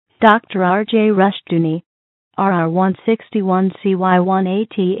Dr. R.J. Rushdoony,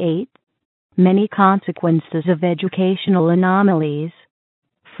 RR161CY188, Many Consequences of Educational Anomalies.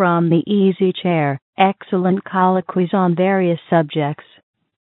 From the Easy Chair, excellent colloquies on various subjects.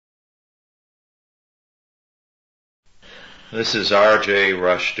 This is R.J.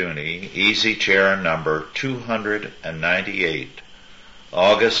 Rushdoony, Easy Chair number 298,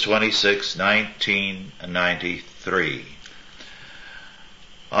 August 26, 1993.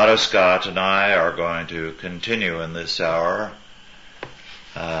 Otto Scott and I are going to continue in this hour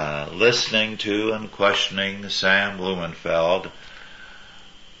listening to and questioning Sam Blumenfeld,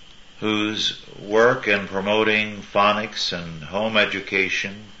 whose work in promoting phonics and home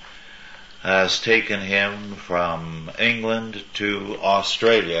education has taken him from England to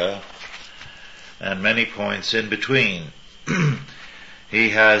Australia and many points in between. He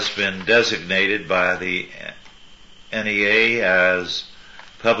has been designated by the NEA as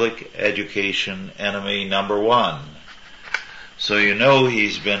Public Education Enemy Number 1. So you know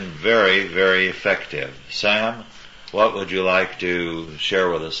he's been very, very effective. Sam, what would you like to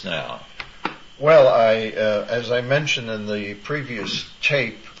share with us now? Well, as I mentioned in the previous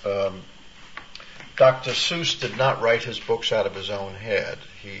tape, Dr. Seuss did not write his books out of his own head.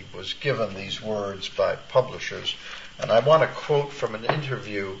 He was given these words by publishers. And I want to quote from an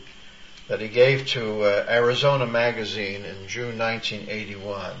interview that he gave to Arizona Magazine in June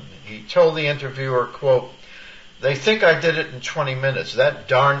 1981. He told the interviewer, quote, "They think I did it in 20 minutes. That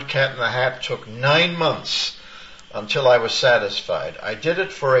darned Cat in the Hat took 9 months until I was satisfied. I did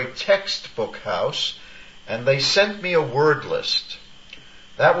it for a textbook house, and they sent me a word list.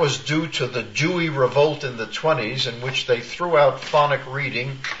 That was due to the Dewey Revolt in the 20s, in which they threw out phonic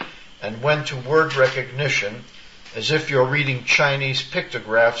reading and went to word recognition, as if you're reading Chinese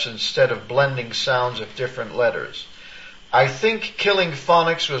pictographs instead of blending sounds of different letters. I think killing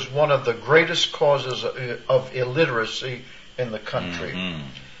phonics was one of the greatest causes of illiteracy in the country. Mm-hmm.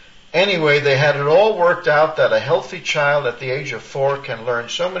 Anyway, they had it all worked out that a healthy child at the age of 4 can learn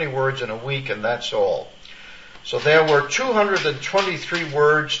so many words in a week, and that's all. So there were 223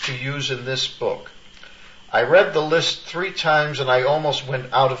 words to use in this book. I read the list 3 times and I almost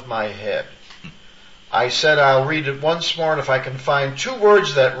went out of my head. I said I'll read it once more, and if I can find 2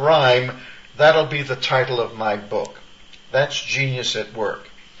 words that rhyme, that'll be the title of my book. That's genius at work.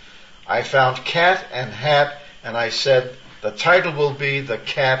 I found cat and hat, and I said the title will be The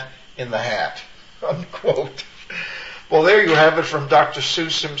Cat in the Hat." Unquote. Well, there you have it from Dr.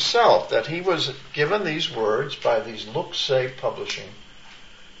 Seuss himself, that he was given these words by these Look-Say publishing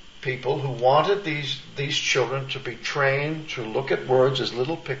people who wanted these children to be trained to look at words as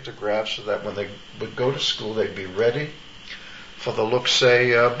little pictographs so that when they would go to school they'd be ready for the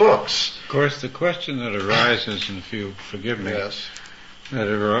Look-Say books. Of course, the question that arises, and if you forgive me, yes,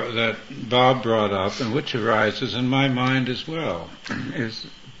 that Bob brought up, and which arises in my mind as well, is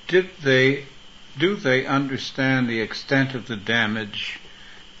do they understand the extent of the damage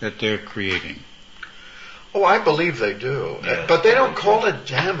that they're creating? Oh, I believe they do. Yes. But they don't call it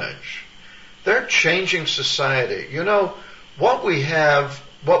damage. They're changing society. You know, what we've had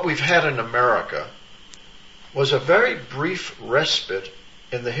in America was a very brief respite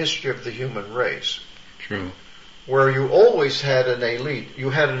in the history of the human race. True. Where you always had an elite. You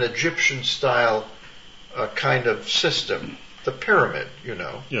had an Egyptian-style kind of system, the pyramid, you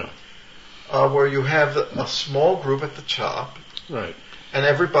know. Yeah. Where you have a small group at the top. Right. And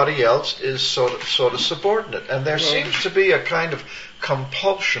everybody else is sort of subordinate. And there seems to be a kind of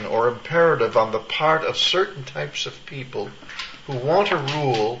compulsion or imperative on the part of certain types of people who want to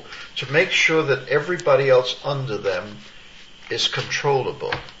rule to make sure that everybody else under them is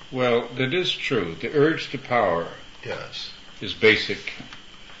controllable. Well, that is true. The urge to power, yes, is basic.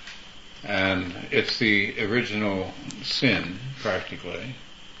 And it's the original sin, practically,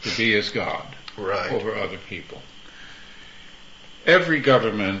 to be as God, right, over other people. Every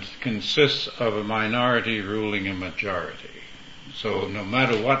government consists of a minority ruling a majority. So no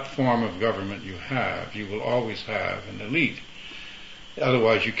matter what form of government you have, you will always have an elite.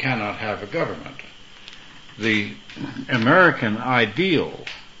 Otherwise you cannot have a government. The American ideal,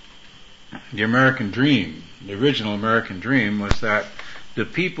 the American dream, the original American dream was that the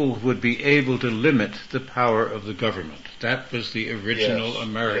people would be able to limit the power of the government. That was the original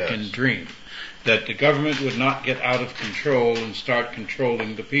American dream. That the government would not get out of control and start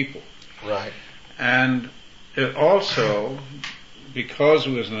controlling the people. Right. And it also, because it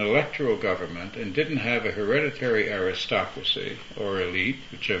was an electoral government and didn't have a hereditary aristocracy or elite,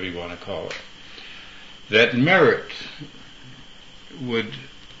 whichever you want to call it, that merit would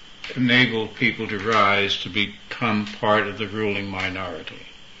enable people to rise to become part of the ruling minority.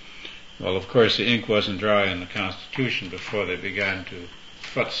 Well, of course, the ink wasn't dry in the Constitution before they began to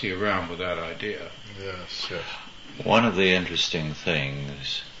futzy around with that idea. Yes, yes. One of the interesting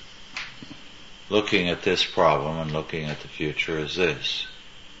things, looking at this problem and looking at the future, is this.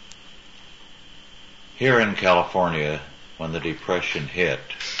 Here in California, when the Depression hit,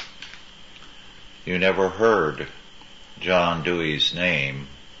 you never heard John Dewey's name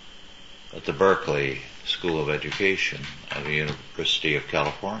at the Berkeley School of Education of the University of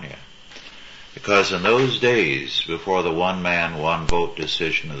California. Because in those days, before the one-man, one-vote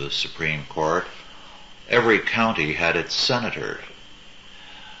decision of the Supreme Court, every county had its senator.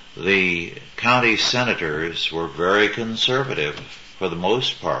 The county senators were very conservative for the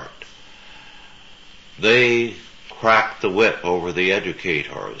most part. They cracked the whip over the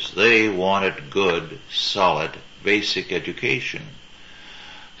educators. They wanted good, solid, basic education.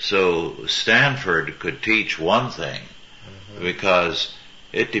 So Stanford could teach one thing because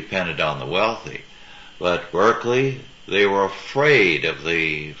it depended on the wealthy. But Berkeley, they were afraid of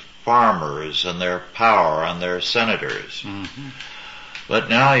the farmers and their power and their senators. Mm-hmm. But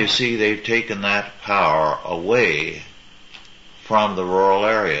now you see they've taken that power away from the rural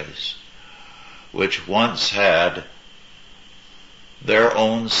areas, which once had their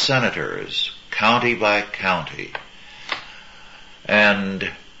own senators, county by county. And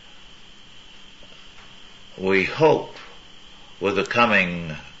we hope with the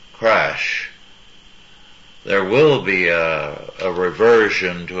coming crash there will be a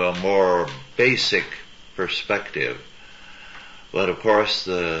reversion to a more basic perspective. But of course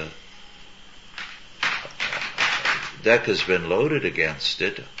the deck has been loaded against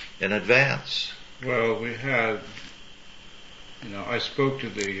it in advance. Well, we had, I spoke to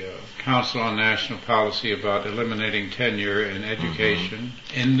the Council on National Policy about eliminating tenure in education,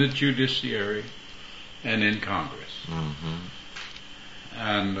 in the judiciary, and in Congress.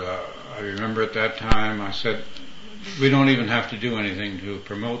 And I remember at that time I said, we don't even have to do anything to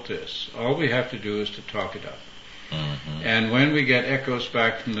promote this. All we have to do is to talk it up. And when we get echoes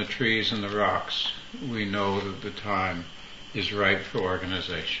back from the trees and the rocks, we know that the time is ripe for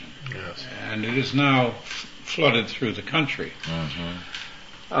organization. Yes. And it is now flooded through the country.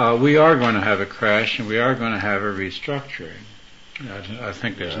 We are going to have a crash and we are going to have a restructuring. I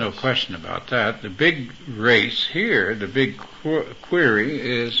think there's no question about that. The big race here, the big query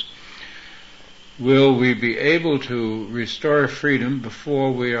is, will we be able to restore freedom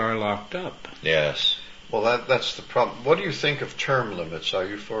before we are locked up? Yes. Well, that's the problem. What do you think of term limits? Are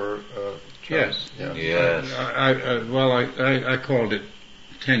you for term? Yes. Yes. I called it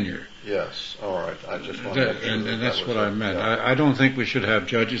tenure. Yes. All right. I just wanted to make sure and that's what I meant. Yeah. I don't think we should have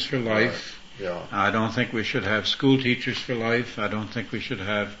judges for life. Right. Yeah. I don't think we should have school teachers for life. I don't think we should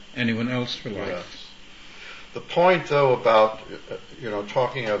have anyone else for life. Yes. The point, though, about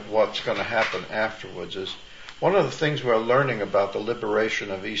talking of what's going to happen afterwards is one of the things we're learning about the liberation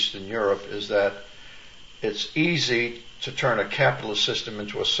of Eastern Europe is that it's easy to turn a capitalist system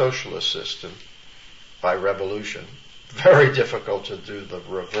into a socialist system by revolution. Very difficult to do the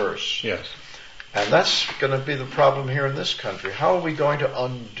reverse. Yes. And that's going to be the problem here in this country. How are we going to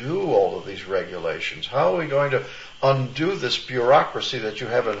undo all of these regulations? How are we going to undo this bureaucracy that you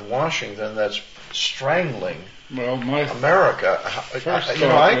have in Washington that's strangling America?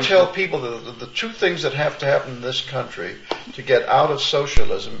 I tell people that the two things that have to happen in this country to get out of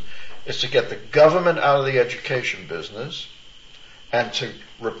socialism is to get the government out of the education business and to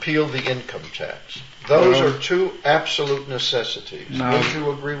repeal the income tax. Those are two absolute necessities. Would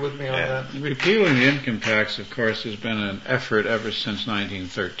you agree with me on that? Repealing the income tax, of course, has been an effort ever since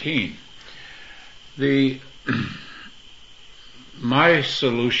 1913. My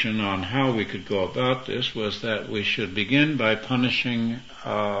solution on how we could go about this was that we should begin by punishing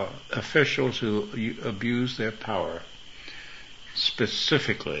officials who abuse their power,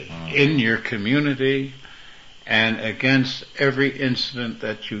 specifically in your community and against every incident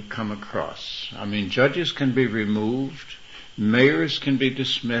that you come across. I mean, judges can be removed, mayors can be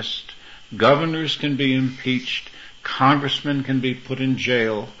dismissed, governors can be impeached, congressmen can be put in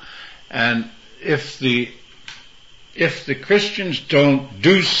jail, and if the Christians don't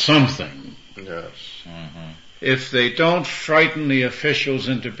do something, if they don't frighten the officials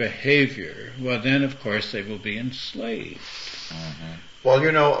into behavior, well then of course they will be enslaved. Well,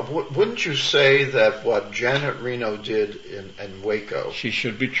 wouldn't you say that what Janet Reno did in Waco... She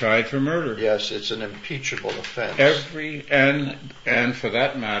should be tried for murder. Yes, it's an impeachable offense. And for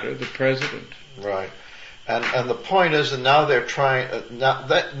that matter, the president. Right. And the point is that now they're trying...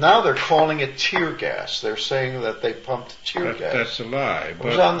 now they're calling it tear gas. They're saying that they pumped tear gas. That's a lie.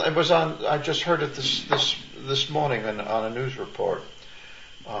 It was on. I just heard it this morning on a news report.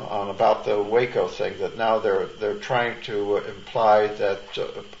 on about the Waco thing, that now they're trying to imply that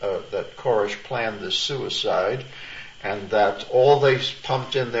that Koresh planned this suicide, and that all they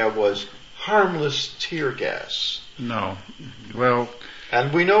pumped in there was harmless tear gas. No. Well,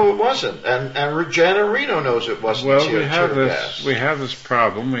 and we know it wasn't, and Janet Reno knows it wasn't tear gas. We have this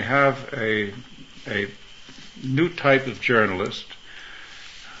problem. We have a new type of journalist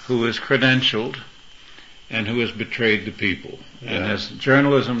who is credentialed and who has betrayed the people. Yeah. And as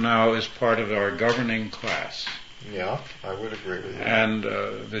journalism now is part of our governing class. Yeah, I would agree with you. And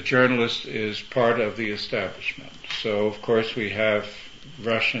the journalist is part of the establishment. So, of course, we have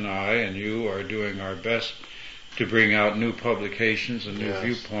Rush and I and you are doing our best to bring out new publications and new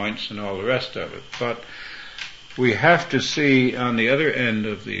viewpoints and all the rest of it. But we have to see on the other end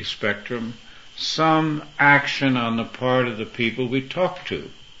of the spectrum some action on the part of the people we talk to.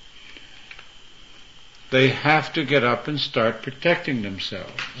 They have to get up and start protecting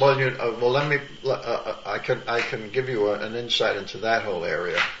themselves. Well, let me. I can give you an insight into that whole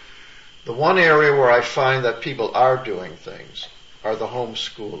area. The one area where I find that people are doing things are the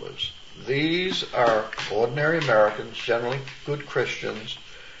homeschoolers. These are ordinary Americans, generally good Christians,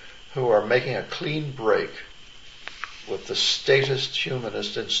 who are making a clean break with the statist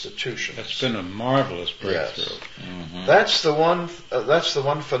humanist institutions. That's been a marvelous breakthrough. Yes. Mm-hmm. That's the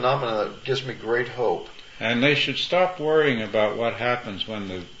one phenomenon that gives me great hope. And they should stop worrying about what happens when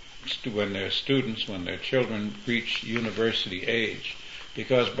their children reach university age,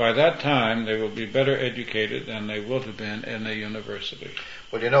 because by that time they will be better educated than they would have been in a university.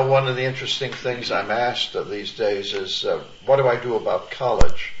 Well, one of the interesting things I'm asked these days is, what do I do about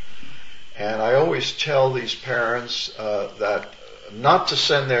college? And I always tell these parents that not to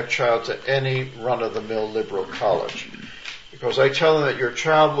send their child to any run-of-the-mill liberal college. Because I tell them that your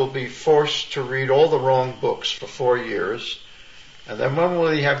child will be forced to read all the wrong books for 4 years, and then when will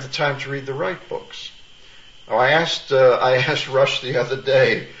he have the time to read the right books? Oh, I asked Rush the other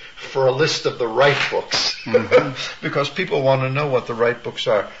day for a list of the right books, because people want to know what the right books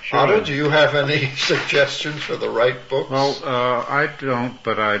are. Sure. Otto, do you have any suggestions for the right books? Well, I don't,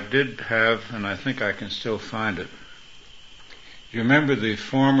 but I did have, and I think I can still find it. You remember the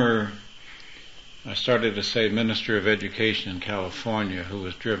former, I started to say, Minister of Education in California, who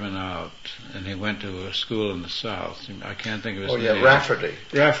was driven out, and he went to a school in the South. I can't think of his name.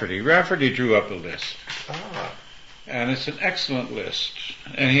 Rafferty. Rafferty drew up a list. Ah. And it's an excellent list.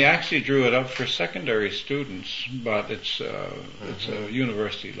 And he actually drew it up for secondary students, but it's a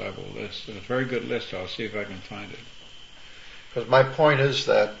university level list. It's a very good list. I'll see if I can find it. Because my point is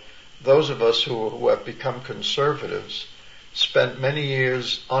that those of us who have become conservatives spent many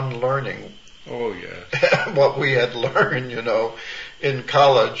years unlearning what we had learned, in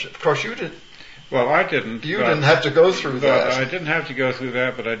college. Of course, you didn't. Well, I didn't. You didn't have to go through that. I didn't have to go through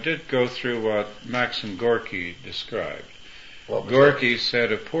that, but I did go through what Maxim Gorky described. Gorky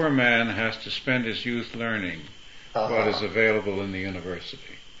said a poor man has to spend his youth learning what is available in the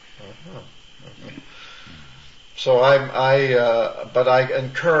university. So but I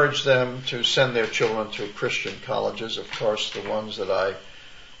encourage them to send their children to Christian colleges. Of course, the ones that I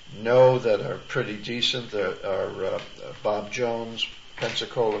know that are pretty decent are Bob Jones,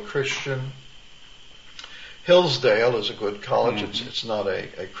 Pensacola Christian. Hillsdale is a good college. Mm-hmm. It's not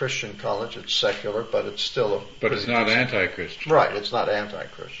a Christian college. It's secular, but it's still But it's not anti-Christian. Right, it's not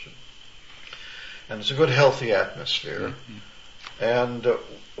anti-Christian. And it's a good, healthy atmosphere. Mm-hmm. And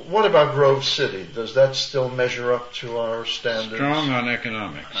what about Grove City? Does that still measure up to our standards? Strong on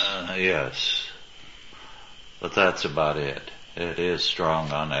economics. Yes. But that's about it. It is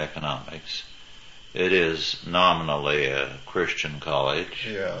strong on economics. It is nominally a Christian college.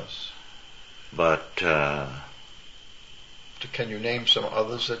 Yes. But can you name some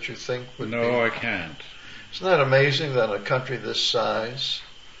others that you think would be? No, I can't. Isn't that amazing that in a country this size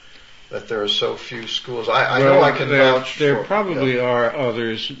that there are so few schools? I know I can vouch for. There probably are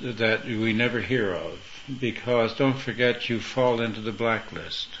others that we never hear of, because don't forget you fall into the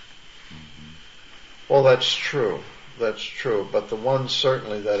blacklist. Mm-hmm. Well, that's true. That's true. But the ones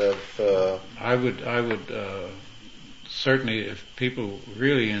certainly that have I would certainly, if people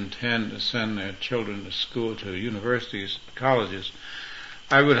really intend to send their children to school, to universities, colleges,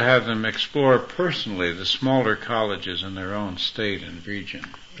 I would have them explore personally the smaller colleges in their own state and region.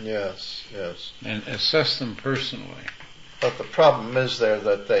 Yes. And assess them personally. But the problem is there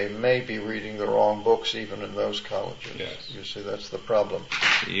that they may be reading the wrong books even in those colleges. Yes. You see, that's the problem.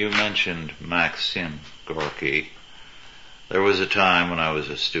 You mentioned Maxim Gorky. There was a time when I was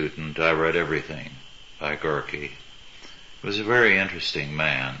a student, I read everything by Gorky. He was a very interesting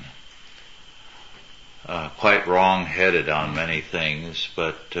man. quite wrong-headed on many things,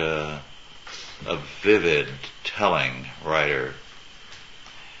 but a vivid, telling writer.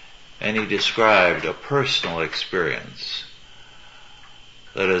 And he described a personal experience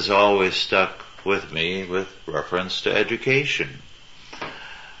that has always stuck with me with reference to education.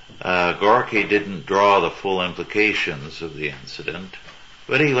 Gorky didn't draw the full implications of the incident,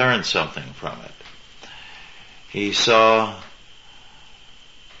 but he learned something from it. He saw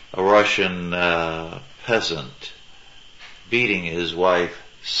a Russian peasant beating his wife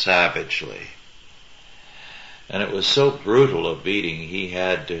savagely. And it was so brutal a beating, he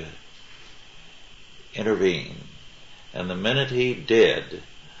had to intervene. And the minute he did,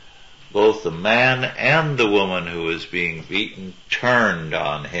 both the man and the woman who was being beaten turned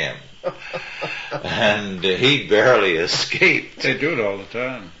on him. And he barely escaped. They do it all the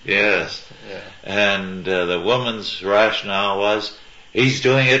time. Yes. Yeah. And the woman's rationale was, he's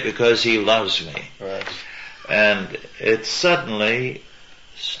doing it because he loves me. Right. And it suddenly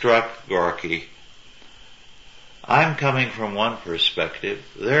struck Gorky, I'm coming from one perspective,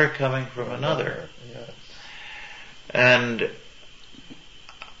 they're coming from another. Yes. And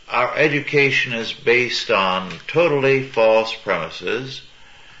our education is based on totally false premises.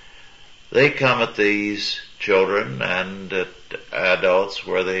 They come at these children and at adults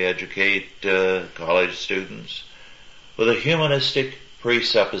where they educate college students with a humanistic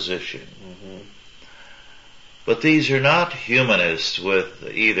presupposition. Mm-hmm. But these are not humanists with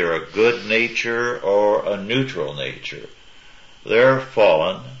either a good nature or a neutral nature. They're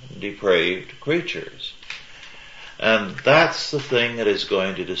fallen, depraved creatures. And that's the thing that is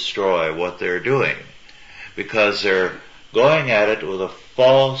going to destroy what they're doing, because they're going at it with a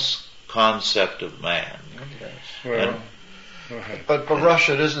false concept of man. Yes. Well, go ahead. But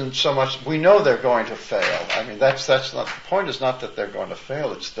Russia, it isn't so much. We know they're going to fail. I mean, that's not the point. Is not that they're going to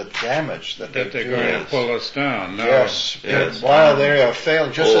fail. It's the damage that That they're do. going to pull us down. No. Yes. Yes. While they are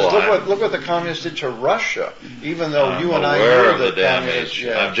failing, just as I'm look what the communists did to Russia. Even though I'm you and I aware knew of the that communists.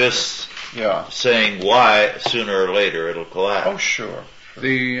 damage. Yeah. I'm just Yeah. saying why sooner or later it'll collapse. Oh, sure.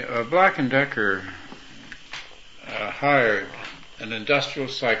 The Black & Decker hired an industrial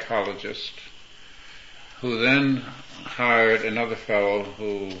psychologist who then hired another fellow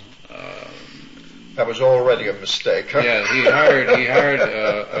who That was already a mistake. yeah, he hired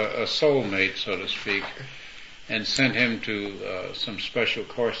a soulmate, so to speak, and sent him to some special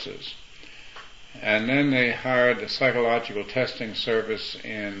courses. And then they hired the psychological testing service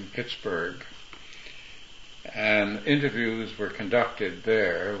in Pittsburgh, and interviews were conducted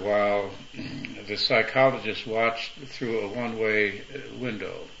there while the psychologist watched through a one-way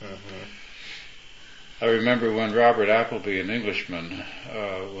window. Mm-hmm. I remember when Robert Appleby, an Englishman,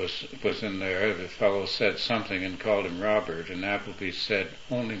 was in there, the fellow said something and called him Robert, and Appleby said,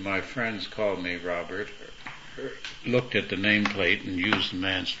 "Only my friends call me Robert," looked at the nameplate and used the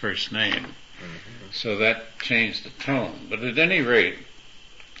man's first name. Mm-hmm. So that changed the tone. But at any rate,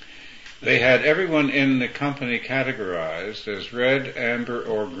 they had everyone in the company categorized as red, amber,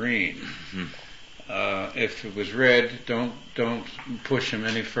 or green. Mm-hmm. If it was red, don't push him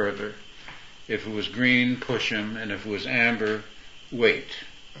any further. If it was green, push him, and if it was amber, wait.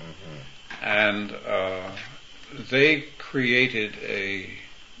 Mm-hmm. And they created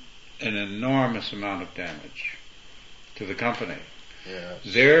an enormous amount of damage to the company. Yes.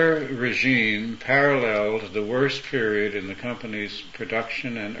 Their regime paralleled the worst period in the company's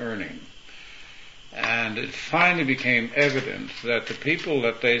production and earning. And it finally became evident that the people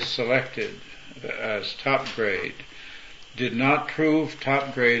that they selected as top grade did not prove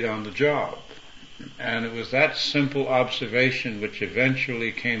top grade on the job. And it was that simple observation which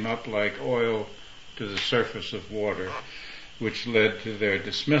eventually came up like oil to the surface of water, which led to their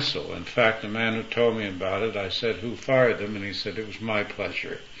dismissal. In fact, the man who told me about it, I said, "Who fired them?" And he said, "It was my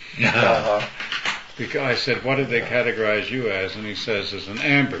pleasure." Uh-huh. Because I said, "What did they categorize you as?" And he says, "As an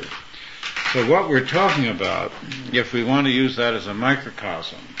amber." So what we're talking about, if we want to use that as a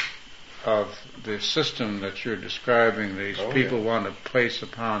microcosm of the system that you're describing, these people want to place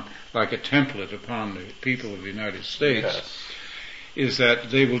upon, like a template upon the people of the United States, Yes. is that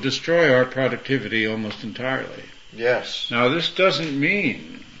they will destroy our productivity almost entirely. Yes. Now, this doesn't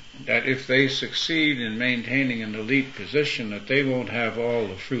mean that if they succeed in maintaining an elite position that they won't have all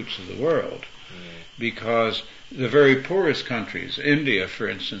the fruits of the world, because the very poorest countries, India, for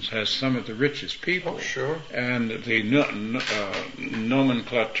instance, has some of the richest people. Oh, sure. And the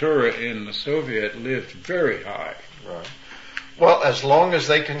nomenclatura in the Soviet lived very high. Right. Well, as long as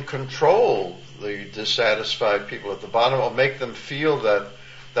they can control the dissatisfied people at the bottom, or make them feel that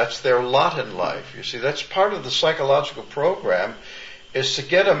that's their lot in life. You see, that's part of the psychological program. is to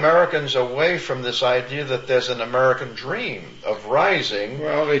get Americans away from this idea that there's an American dream of rising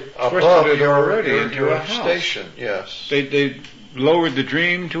above your station. Yes. They lowered the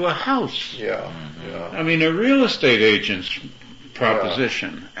dream to a house. Yeah. I mean, a real estate agent's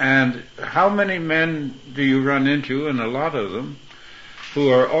proposition. Yeah. And how many men do you run into, and a lot of them, who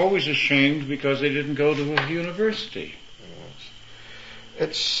are always ashamed because they didn't go to a university?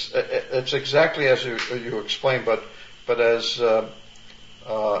 It's exactly as you explained, but as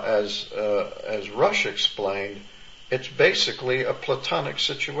Rush explained, it's basically a Platonic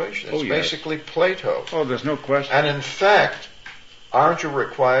situation. It's basically Plato. Oh, there's no question. And in fact, aren't you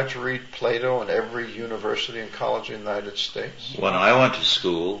required to read Plato in every university and college in the United States? When I went to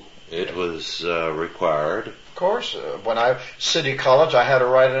school, it was required. Of course. When City College, I had to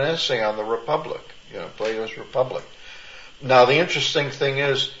write an essay on the Republic, Plato's Republic. Now, the interesting thing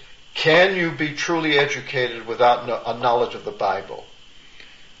is, can you be truly educated without a knowledge of the Bible?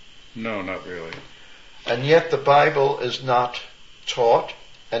 No, not really. And yet the Bible is not taught.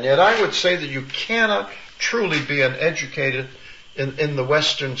 And yet I would say that you cannot truly be an educated in the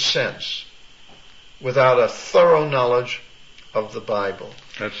Western sense without a thorough knowledge of the Bible.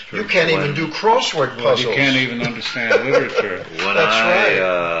 That's true. You can't even do crossword puzzles. You can't even understand literature. When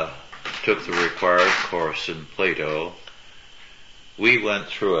I took the required course in Plato, we went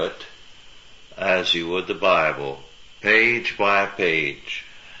through it as you would the Bible, page by page.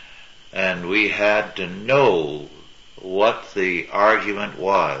 And we had to know what the argument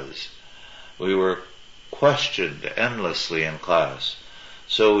was. We were questioned endlessly in class.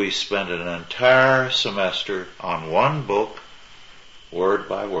 So we spent an entire semester on one book, word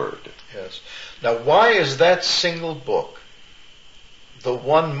by word. Yes. Now, why is that single book the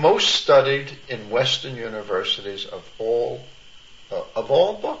one most studied in Western universities of all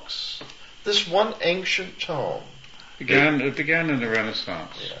books? This one ancient tome. It began in the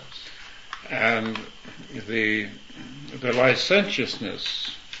Renaissance. Yes. And the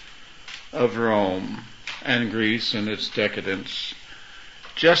licentiousness of Rome and Greece and its decadence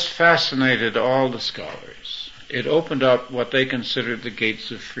just fascinated all the scholars. It opened up what they considered the gates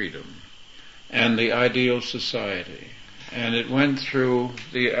of freedom and the ideal society. And it went through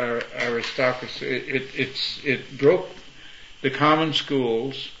the aristocracy. It broke the common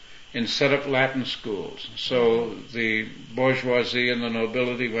schools and set up Latin schools. So the bourgeoisie and the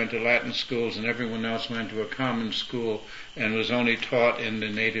nobility went to Latin schools, and everyone else went to a common school and was only taught in the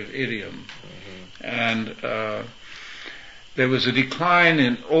native idiom. Mm-hmm. And there was a decline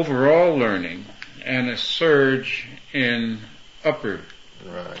in overall learning and a surge in upper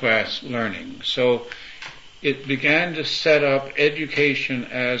class learning. So it began to set up education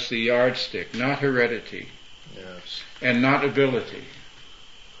as the yardstick, not heredity, and not ability.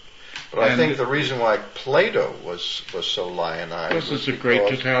 But I think the reason why Plato was so lionized was it's a great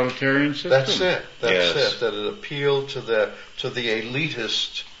totalitarian system. That's it. That it appealed to the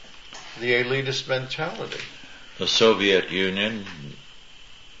elitist mentality. The Soviet Union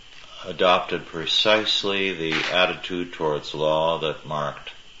adopted precisely the attitude towards law that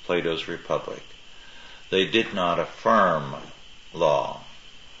marked Plato's Republic. They did not affirm law.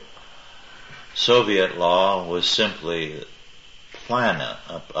 Soviet law was simply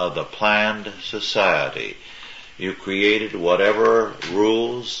the planned society. You created whatever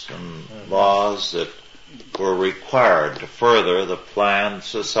rules and laws that were required to further the planned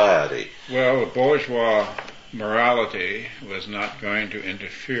society. Well, the bourgeois morality was not going to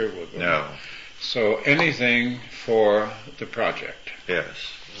interfere with them. No. So anything for the project.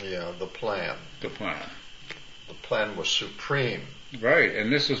 Yes. Yeah, the plan. The plan. The plan was supreme. Right,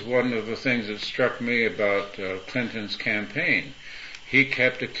 and this is one of the things that struck me about Clinton's campaign. He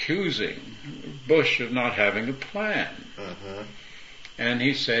kept accusing Bush of not having a plan. Mm-hmm. And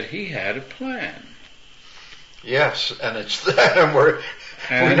he said he had a plan. Yes, and it's that,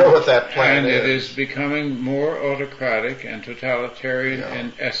 and we know what that plan is. And it is becoming more autocratic and totalitarian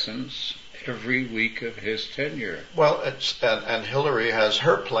in essence every week of his tenure. Well, and Hillary has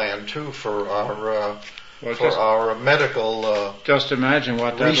her plan too for our medical. Just imagine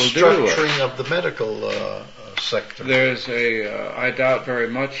what that will do. Restructuring of the medical sector. There's I doubt very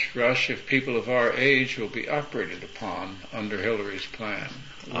much, Rush, if people of our age will be operated upon under Hillary's plan.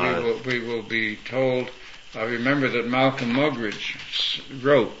 We will be told. I remember that Malcolm Muggeridge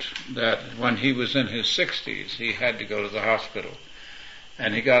wrote that when he was in his 60s, he had to go to the hospital.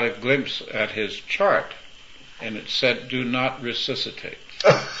 And he got a glimpse at his chart, and it said, "Do not resuscitate."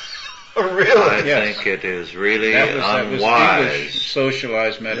 Really? I think it is really unwise English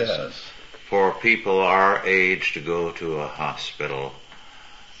socialized medicine. Yes. For people our age to go to a hospital.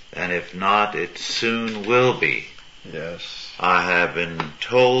 And if not, it soon will be. Yes. I have been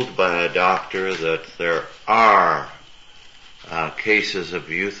told by a doctor that there are cases of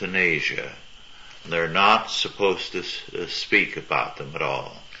euthanasia. They're not supposed to speak about them at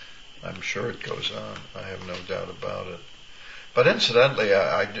all. I'm sure it goes on. I have no doubt about it. But incidentally,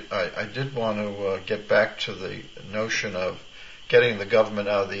 I did want to get back to the notion of getting the government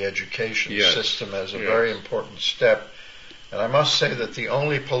out of the education system as a very important step. And I must say that the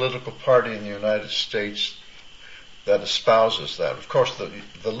only political party in the United States that espouses that, of course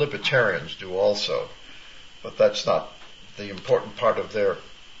the libertarians do also, but that's not the important part of their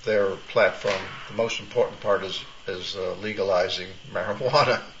platform. The most important part is legalizing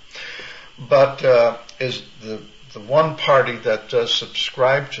marijuana. But is the one party that does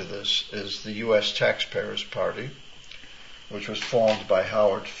subscribe to this is the U.S. Taxpayers Party, which was formed by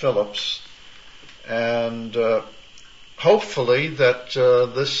Howard Phillips, and hopefully that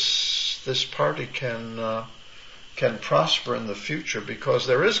this party can prosper in the future, because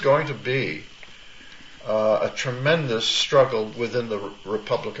there is going to be a tremendous struggle within the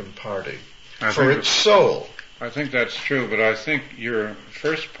Republican Party for its soul. I think that's true, but I think your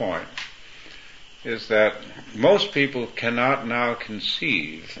first point is that most people cannot now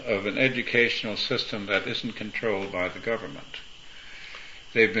conceive of an educational system that isn't controlled by the government.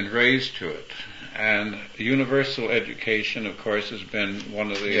 They've been raised to it. And universal education, of course, has been one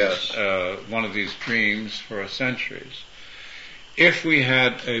of these dreams for centuries. If we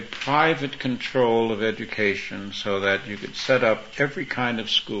had a private control of education so that you could set up every kind of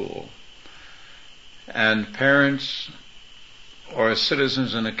school, and parents or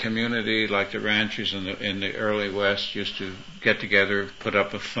citizens in a community like the ranchers in the early West used to get together, put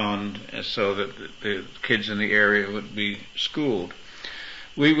up a fund so that the kids in the area would be schooled,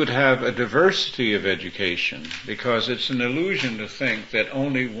 we would have a diversity of education, because it's an illusion to think that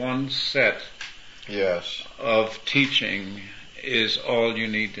only one set of teaching is all you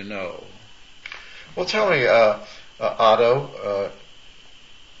need to know. Well, tell me, Otto,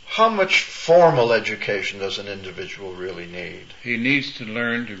 how much formal education does an individual really need? He needs to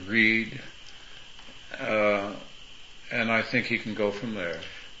learn to read, and I think he can go from there.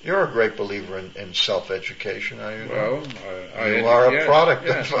 You're a great believer in self-education, are you? Well, you are a product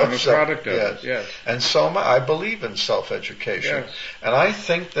of I'm a product of it, yes. And so I believe in self-education. Yes. And I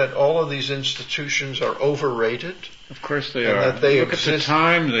think that all of these institutions are overrated. Of course they are. That they Look at the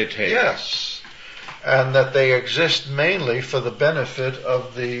time they take. Yes. And that they exist mainly for the benefit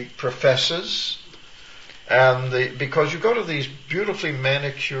of the professors, and because you go to these beautifully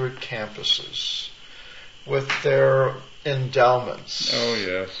manicured campuses with their endowments. Oh,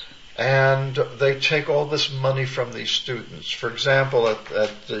 yes. And they take all this money from these students. For example, at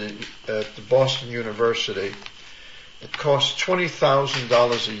the Boston University, it costs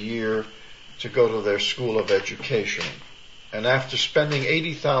 $20,000 a year to go to their school of education. And after spending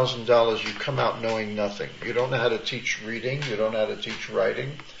 $80,000, you come out knowing nothing. You don't know how to teach reading. You don't know how to teach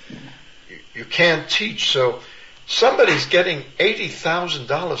writing. You can't teach. So somebody's getting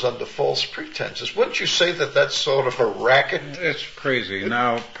 $80,000 under false pretenses. Wouldn't you say that that's sort of a racket? It's crazy.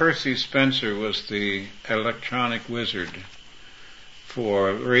 Now, Percy Spencer was the electronic wizard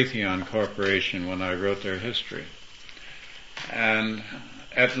for Raytheon Corporation when I wrote their history. And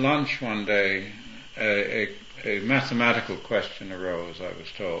at lunch one day, a mathematical question arose, I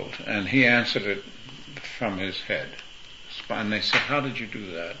was told, and he answered it from his head. And they said, "How did you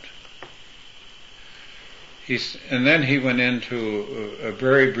do that?" And then he went into a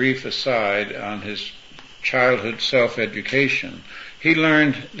very brief aside on his childhood self-education. He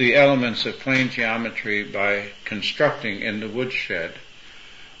learned the elements of plane geometry by constructing in the woodshed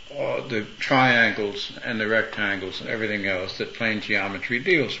the triangles and the rectangles and everything else that plane geometry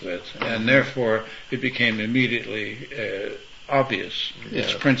deals with. And therefore, it became immediately obvious. Yeah.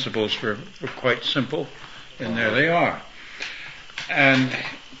 Its principles were quite simple, and there they are. And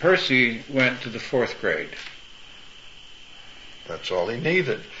Percy went to the 4th grade. That's all he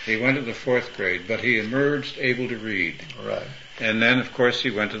needed. He went to the 4th grade, but he emerged able to read. Right. And then, of course, he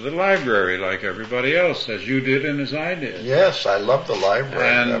went to the library like everybody else, as you did and as I did. Yes, I loved the library.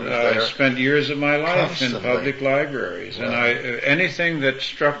 And I spent years of my life constantly in public libraries. Right. And anything that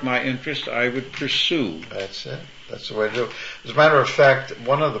struck my interest, I would pursue. That's it. That's the way to do it. As a matter of fact,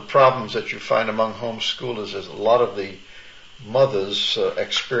 one of the problems that you find among homeschoolers is a lot of the mothers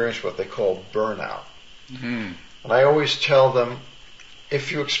experience what they call burnout. Mm-hmm. And I always tell them,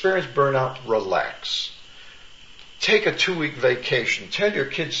 if you experience burnout, relax. Take a 2-week vacation. Tell your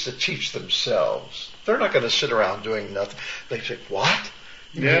kids to teach themselves. They're not going to sit around doing nothing. They say, what?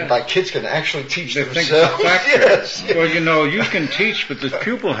 You mean my kids can actually teach they themselves? Think it's a factor. Yes. Well, you can teach, but the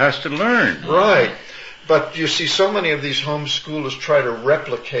pupil has to learn. Right. But you see, so many of these homeschoolers try to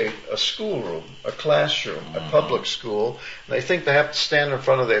replicate a schoolroom, a classroom, a public school. And they think they have to stand in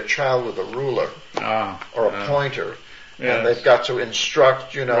front of their child with a ruler or a pointer. Yes. And they've got to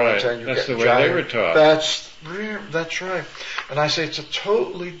instruct, Right. and That's the way they were taught. That's right. And I say, it's a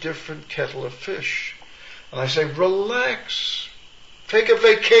totally different kettle of fish. And I say, relax. Take a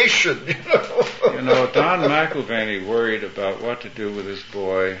vacation, Don McIlvaney worried about what to do with his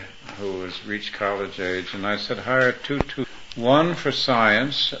boy who has reached college age, and I said, hire two, one for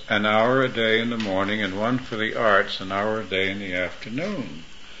science, an hour a day in the morning, and one for the arts, an hour a day in the afternoon.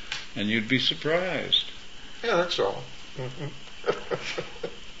 And you'd be surprised. Yeah, that's all.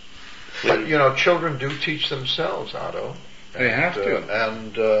 But, children do teach themselves, Otto. They have to.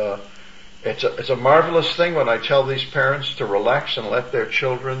 And it's a marvelous thing when I tell these parents to relax and let their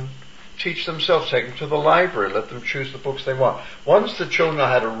children teach themselves. Take them to the library. Let them choose the books they want. Once the children know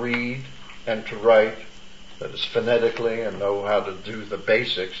how to read and to write, that is phonetically, and know how to do the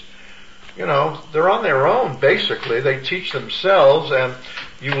basics, they're on their own, basically. They teach themselves, and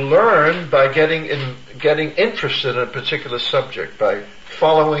you learn by getting interested in a particular subject, by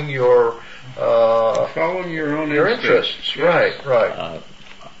following your own interests. Yes. Right.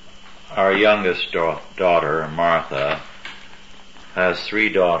 Our youngest daughter, Martha, has 3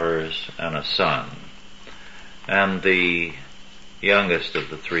 daughters and a son. And the youngest of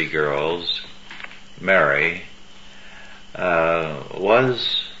the 3 girls, Mary,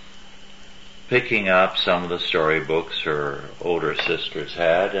 was picking up some of the storybooks her older sisters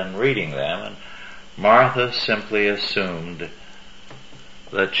had and reading them. And Martha simply assumed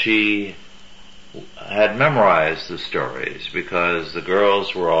that she had memorized the stories because the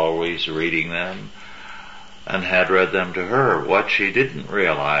girls were always reading them and had read them to her. What she didn't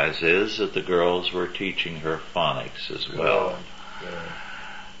realize is that the girls were teaching her phonics as well.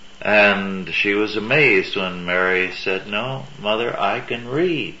 And she was amazed when Mary said, "No, Mother, I can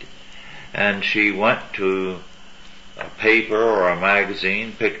read." And she went to a paper or a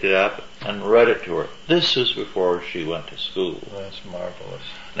magazine, picked it up, and read it to her. This was before she went to school. That's marvelous.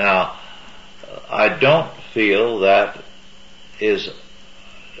 Now, I don't feel that is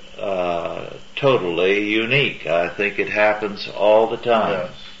totally unique. I think it happens all the time.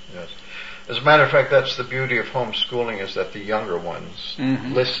 Yes. As a matter of fact, that's the beauty of homeschooling, is that the younger ones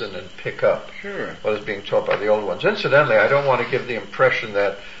listen and pick up what is being taught by the older ones. Incidentally, I don't want to give the impression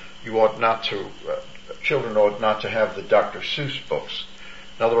that children ought not to have the Dr. Seuss books.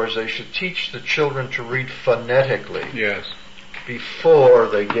 In other words, they should teach the children to read phonetically. Yes. Before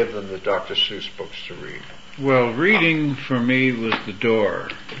they give them the Dr. Seuss books to read. Well, reading for me was the door.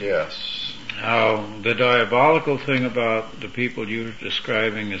 Yes. Now, the diabolical thing about the people you're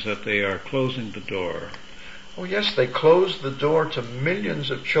describing is that they are closing the door. Oh yes, they close the door to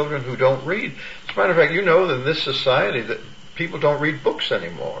millions of children who don't read. As a matter of fact, that in this society that people don't read books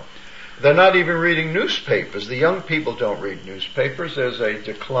anymore. They're not even reading newspapers. The young people don't read newspapers. There's a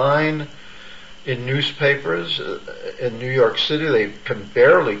decline in newspapers. In New York City, they can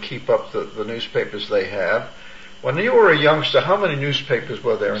barely keep up the newspapers they have. When you were a youngster, how many newspapers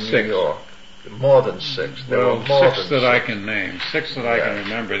were there in 6. New York? More than 6. There were more 6 than that 6. I can name. 6 that I can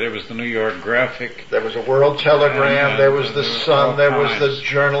remember. There was the New York Graphic. There was a World Telegram. There was the Sun. There was the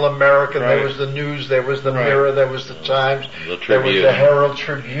Journal American. Right. There was the News. There was the Mirror. There was the Times. The There was the Herald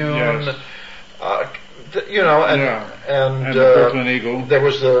Tribune. Yes. And the Brooklyn Eagle. There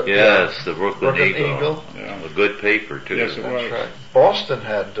was the the Brooklyn Eagle. Yeah. A good paper too. Yes, it was. That's right. Boston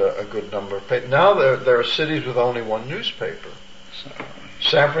had a good number of papers. Now there are cities with only one newspaper.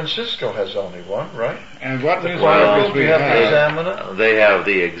 San Francisco has only one, right? And what The newspapers Chronicle, we you have the have? Examiner. They have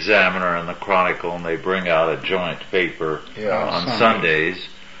the Examiner and the Chronicle, and they bring out a joint paper on Sundays.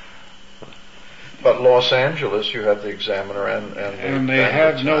 But Los Angeles, you have the Examiner And they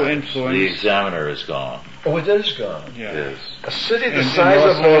have no influence. The Examiner is gone. Oh, it is gone. Yeah. Yes. A city the In size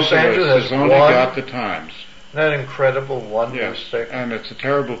of Los Angeles has only one. got the Times. Isn't that incredible? One Yes, newspaper. and it's a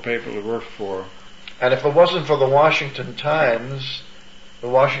terrible paper to work for. And if it wasn't for the Washington Times, the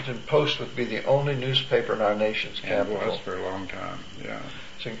Washington Post would be the only newspaper in our nation's And capital. was for a long time. Yeah.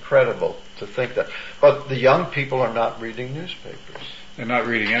 It's incredible to think that. But the young people are not reading newspapers. They're not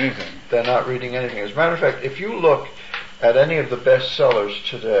reading anything. They're not reading anything. As a matter of fact, if you look at any of the bestsellers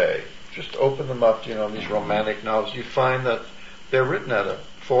today, just open them up, these romantic novels, you find that they're written at a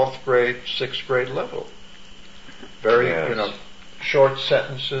 4th grade, 6th grade level. Very, short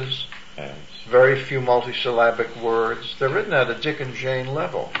sentences, very few multisyllabic words. They're written at a Dick and Jane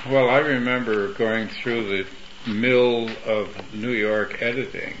level. Well, I remember going through the mill of New York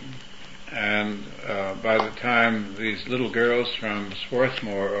editing And by the time these little girls from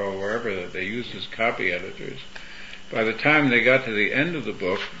Swarthmore or wherever that they used as copy editors, by the time they got to the end of the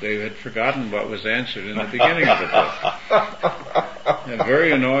book, they had forgotten what was answered in the beginning of the book. And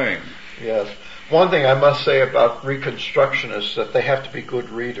very annoying. Yes. One thing I must say about Reconstructionists that they have to be good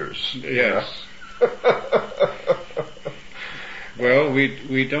readers. Yes. Well,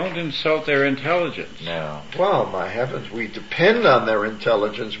 we don't insult their intelligence. No. Well, my heavens, we depend on their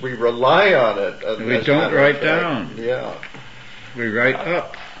intelligence. We rely on it. We don't write down. Yeah. We write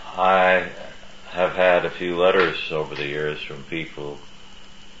up. I have had a few letters over the years from people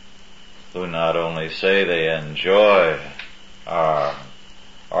who not only say they enjoy our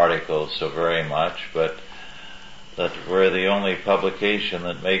articles so very much, but that we're the only publication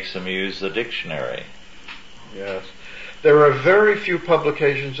that makes them use the dictionary. Yes. There are very few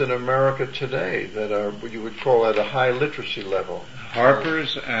publications in America today that are what you would call at a high literacy level.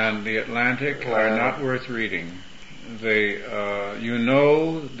 Harper's and The Atlantic are not worth reading. They, you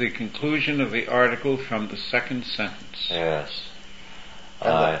know the conclusion of the article from the second sentence. Yes.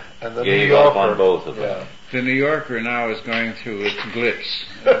 And the gave New Yorker, up on both of them. Yeah. The New Yorker now is going through its glitz.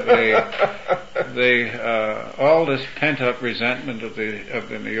 All this pent-up resentment of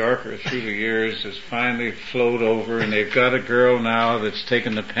the New Yorker through the years has finally flowed over, and they've got a girl now that's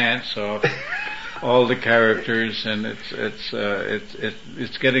taken the pants off all the characters, and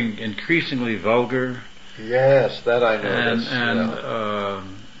it's getting increasingly vulgar. Yes, that I noticed.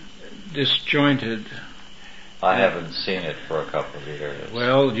 And disjointed. I haven't seen it for a couple of years.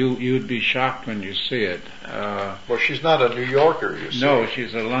 Well, you'd be shocked when you see it. Well, she's not a New Yorker, you see. No,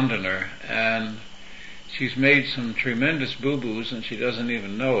 she's a Londoner, and she's made some tremendous boo-boos, and she doesn't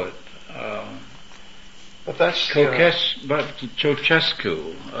even know it. But that's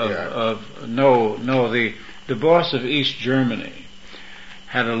Ceausescu the boss of East Germany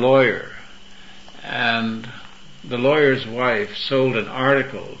had a lawyer, and the lawyer's wife sold an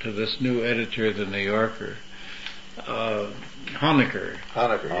article to this new editor of the New Yorker, Honecker.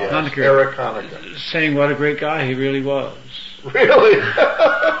 Honecker, yes. Honecker, Eric Honecker. Saying what a great guy he really was. Really?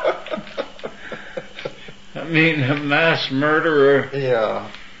 I mean, a mass murderer. Yeah.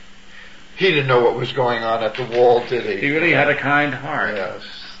 He didn't know what was going on at the wall, did he? He really had a kind heart. Yes.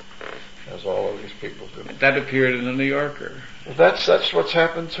 As all of these people do. That appeared in the New Yorker. Well, that's what's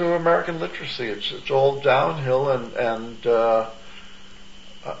happened to American literacy. It's all downhill, and to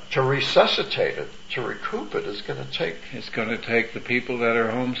resuscitate it, to recoup it, is going to take. It's going to take the people that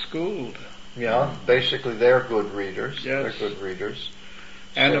are homeschooled. Yeah, basically they're good readers. Yes. They're good readers.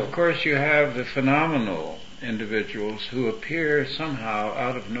 And So- of course you have the phenomenal individuals who appear somehow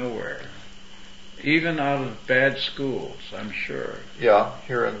out of nowhere. Even out of bad schools, I'm sure. Yeah,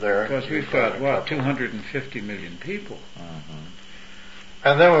 here and there. Because we've got, 250 million people.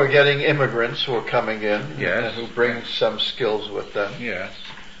 And then we're getting immigrants who are coming in, Yes. and who bring some skills with them. Yes.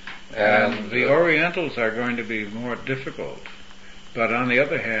 And And the Orientals are going to be more difficult. But on the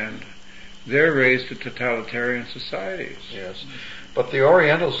other hand, they're raised to totalitarian societies. Yes. But the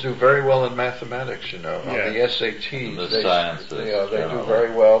Orientals do very well in mathematics, on Yes. the SATs. The sciences, They do generally.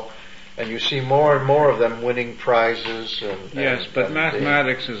 very well. And you see more and more of them winning prizes. Yes, but and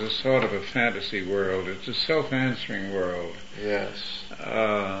mathematics is a sort of a fantasy world. It's a self-answering world. Yes.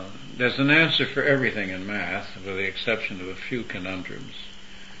 There's an answer for everything in math, with the exception of a few conundrums.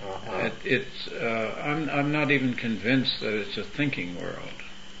 Uh-huh. I'm not even convinced that it's a thinking world.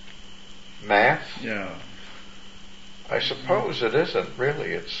 Math? Yeah. I suppose it isn't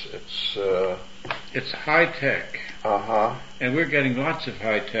really. It's high tech, Uh-huh. and we're getting lots of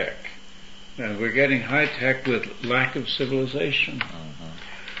high tech. And we're getting high tech with lack of civilization.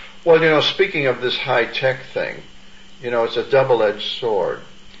 Well, speaking of this high tech thing, it's a double-edged sword.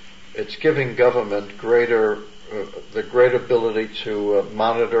 It's giving government the great ability to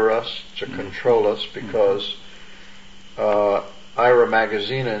monitor us, to control us, because Ira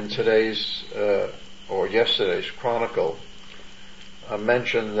Magazine in today's or yesterday's Chronicle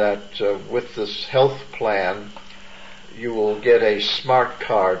mentioned that with this health plan, you will get a smart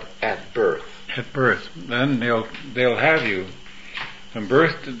card at birth. At birth, then they'll have you from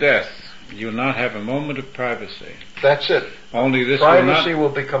birth to death. You'll not have a moment of privacy. That's it. Only this Privacy will will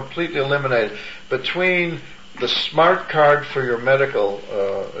be completely eliminated. Between the smart card for your medical,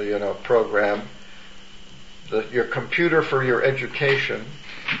 program, your computer for your education,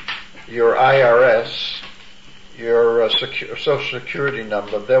 your IRS, your Social Security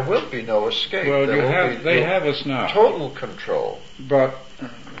number, there will be no escape. Well, They have us now. Total control. But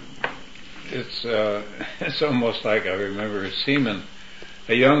it's almost like I remember a seaman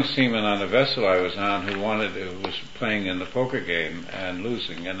a young seaman on a vessel I was on who was playing in the poker game and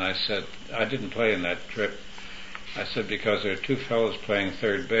losing, and I said, I didn't play in that trip. I said, because there are two fellows playing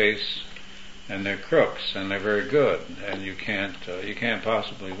third base, and they're crooks, and they're very good, and you can't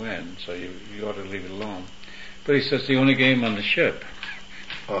possibly win, so you ought to leave it alone. But he says, the only game on the ship.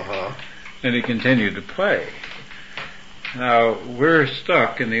 Uh-huh. And he continued to play. Now, we're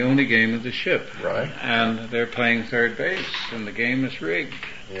stuck in the only game of the ship. Right. And they're playing third base, and the game is rigged.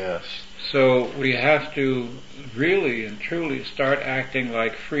 Yes. So we have to really and truly start acting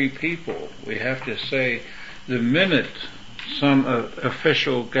like free people. We have to say, the minute some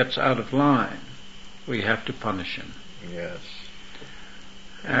official gets out of line, we have to punish him. Yes.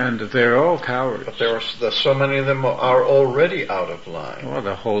 And they're all cowards. But there's so many of them are already out of line. Well,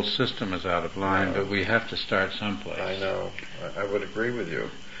 the whole system is out of line, but we have to start someplace. I know. I would agree with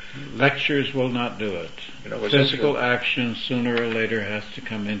you. Lectures will not do it. Physical action sooner or later has to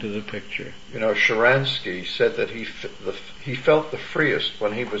come into the picture. Sharansky said that he felt the freest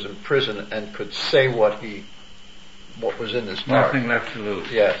when he was in prison and could say what was in his heart. Nothing left to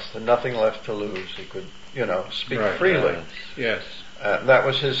lose. Yes, nothing left to lose. He could, speak freely. Yes. That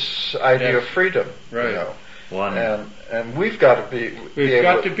was his idea of freedom. Right. And we've got to be. We've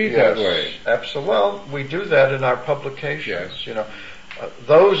got to be that way. Absolutely. Well, we do that in our publications. Yes.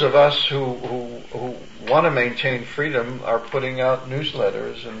 Those of us who want to maintain freedom are putting out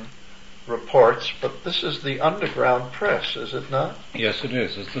newsletters and reports, but this is the underground press, is it not? Yes, it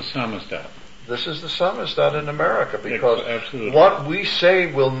is. It's the Samizdat. This is the Samizdat in America, because Absolutely. What we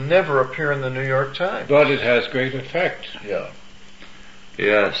say will never appear in the New York Times. But it has great effect. Yeah.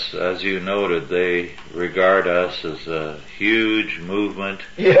 Yes, as you noted, they regard us as a huge movement.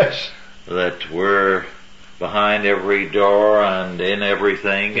 Yes. That we're behind every door and in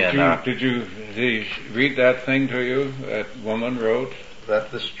everything. Did you read that thing to you that woman wrote?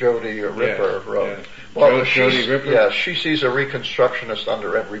 That this Jody Ripper wrote. Yes. Well, Jody Ripper? Yeah, she sees a Reconstructionist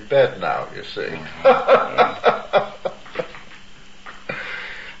under every bed now, you see.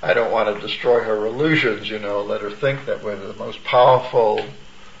 I don't want to destroy her illusions, let her think that we're the most powerful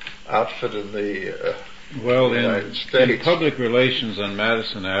outfit in the United States. In public relations on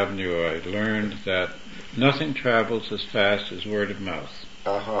Madison Avenue, I learned that nothing travels as fast as word of mouth.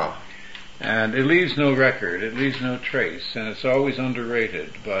 Uh-huh. And it leaves no record, it leaves no trace, and it's always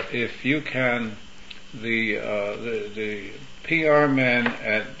underrated. But if you can, the PR men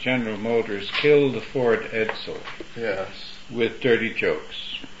at General Motors killed the Ford Edsel. Yes. With dirty jokes.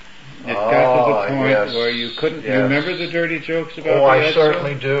 It got to the point where you couldn't. Yes. You remember the dirty jokes about? Oh, I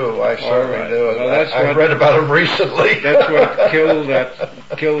certainly do. I certainly do. Well, I've read about them recently. That's what killed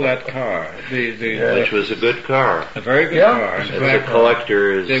that car. Which was a good car. A very good car. As a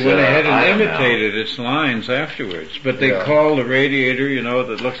collector's. They went ahead and imitated its lines afterwards, but they called the radiator,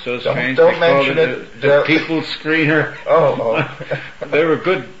 that looks so strange. Don't mention it. The people's screener. Oh. They were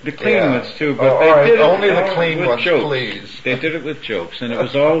good, the clean ones too, but they did it only the clean ones, jokes. Please. They did it with jokes, and it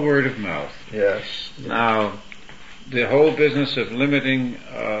was all word of mouth. Yes. Now, the whole business of limiting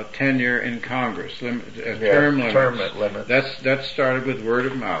tenure in Congress, term limit, that started with word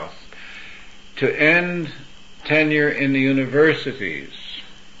of mouth. To end tenure in the universities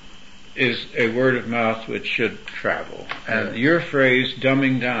is a word of mouth which should travel. And your phrase,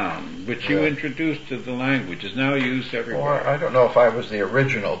 dumbing down, which you introduced to the language, is now used everywhere. Well, I don't know if I was the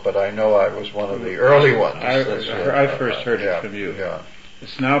original, but I know I was one of the early ones. I first heard it from you. Yeah.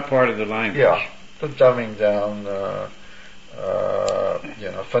 It's now part of the language. Yeah, the dumbing down,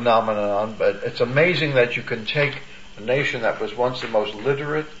 phenomenon. But it's amazing that you can take a nation that was once the most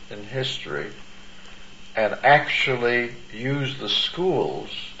literate in history and actually use the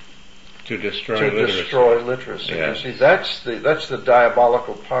schools to destroy literacy. Yes. You see, that's the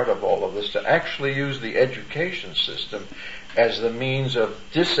diabolical part of all of this, to actually use the education system as the means of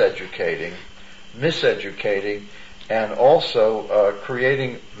diseducating, miseducating, and also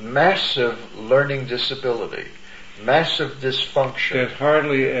creating massive learning disability, massive dysfunction. There's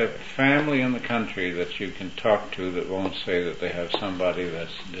hardly a family in the country that you can talk to that won't say that they have somebody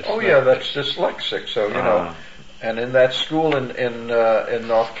that's dyslexic. Oh yeah, that's dyslexic. So and in that school in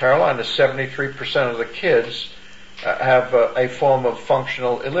North Carolina, 73% of the kids have a form of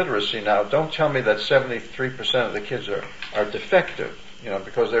functional illiteracy. Now, don't tell me that 73% of the kids are defective,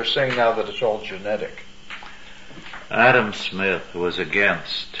 because they're saying now that it's all genetic. Adam Smith was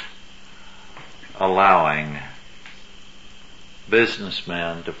against allowing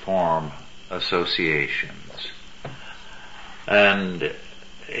businessmen to form associations. And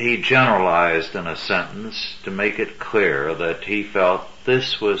he generalized in a sentence to make it clear that he felt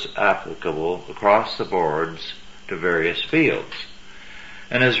this was applicable across the boards to various fields.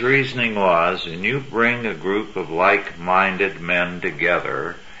 And his reasoning was, when you bring a group of like-minded men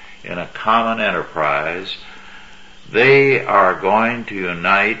together in a common enterprise, they are going to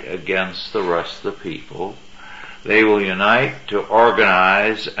unite against the rest of the people. They will unite to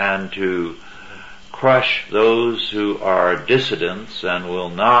organize and to crush those who are dissidents and will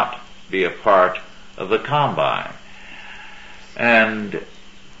not be a part of the combine. And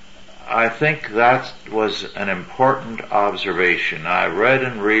I think that was an important observation. I read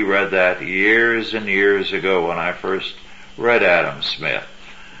and reread that years and years ago when I first read Adam Smith.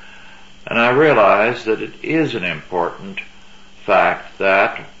 And I realized that it is an important fact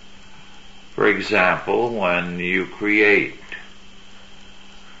that, for example, when you create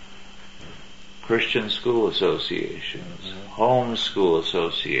Christian school associations, home school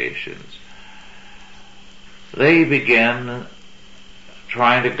associations, they begin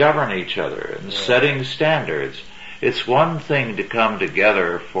trying to govern each other and setting standards. It's one thing to come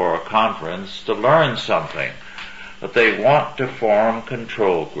together for a conference to learn something, but they want to form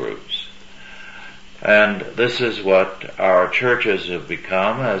control groups. And this is what our churches have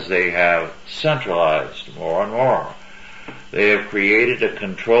become as they have centralized more and more. They have created a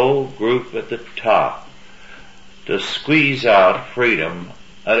control group at the top to squeeze out freedom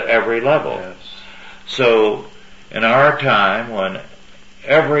at every level. Yes. So, in our time when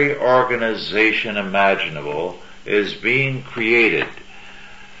every organization imaginable is being created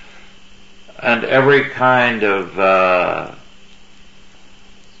and every kind of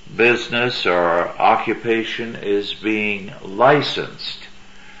business or occupation is being licensed,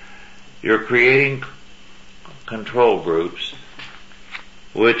 you're creating control groups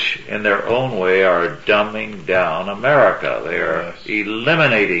which in their own way are dumbing down America. They are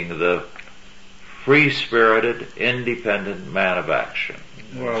eliminating the free-spirited, independent man of action.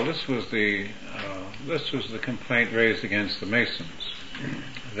 Well, this was the complaint raised against the Masons,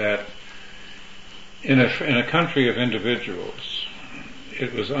 that in a country of individuals,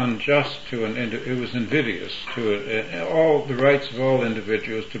 it was unjust to it was invidious to all the rights of all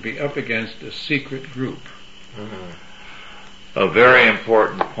individuals to be up against a secret group. A very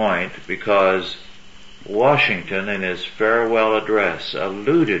important point, because Washington in his farewell address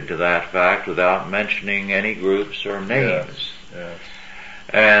alluded to that fact without mentioning any groups or names. Yes.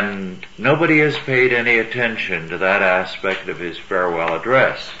 And nobody has paid any attention to that aspect of his farewell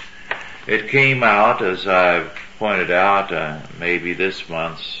address. It came out, as I've pointed out, maybe this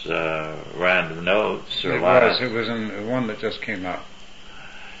month's Random Notes or last. It was in one that just came out.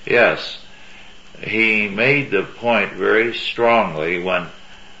 Yes. He made the point very strongly when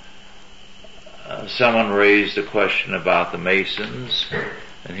someone raised a question about the Masons,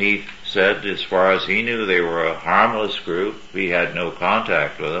 and he said, as far as he knew, they were a harmless group. He had no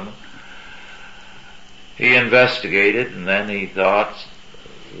contact with them. He investigated, and then he thought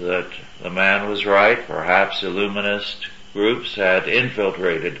that the man was right. Perhaps Illuminist groups had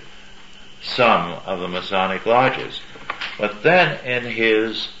infiltrated some of the Masonic lodges. But then in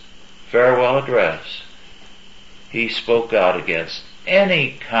his farewell address, he spoke out against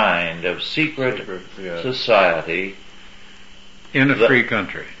any kind of secret society in a free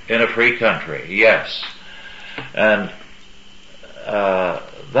country. In a free country, yes. And that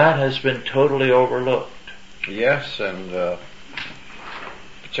has been totally overlooked. Yes, and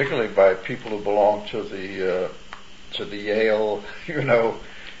particularly by people who belong to the Yale,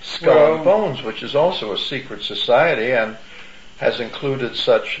 Skull and Bones, which is also a secret society and has included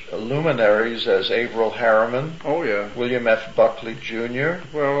such luminaries as Averell Harriman, William F. Buckley Jr.,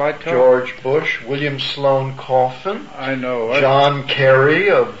 George Bush, William Sloane Coffin, John Kerry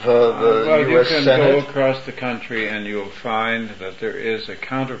of the U.S. Senate. You can go across the country and you'll find that there is a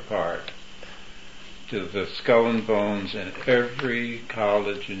counterpart to the Skull and Bones in every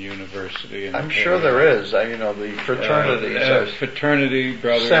college and university. I'm sure there is. The fraternities. Fraternity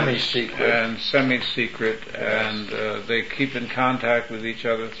brothers. Semi-secret. And semi-secret. Yes. And they keep in contact with each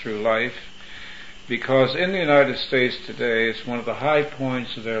other through life. Because in the United States today, it's one of the high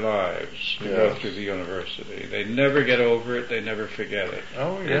points of their lives to go through the university. They never get over it. They never forget it.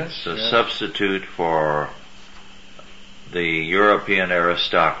 Oh, yes. It's a substitute for the European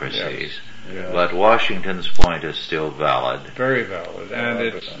aristocracies. Yes. But Washington's point is still valid. Very valid.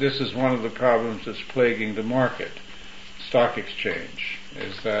 And this is one of the problems that's plaguing the market, stock exchange,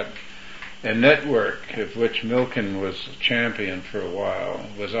 is that a network of which Milken was champion for a while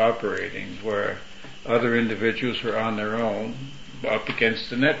was operating where other individuals were on their own up against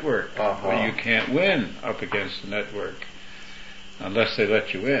the network. Well, you can't win up against the network unless they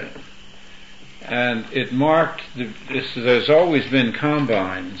let you in. And it marked, there's always been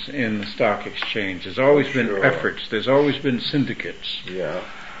combines in the stock exchange. There's always been efforts. There's always been syndicates. Yeah.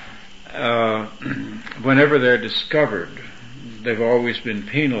 Whenever they're discovered, they've always been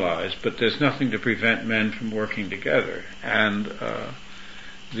penalized, but there's nothing to prevent men from working together. And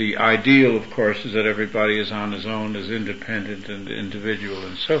the ideal, of course, is that everybody is on his own, is independent and individual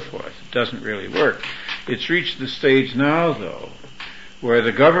and so forth. It doesn't really work. It's reached the stage now, though, where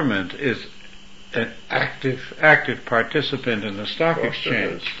the government is an active participant in the stock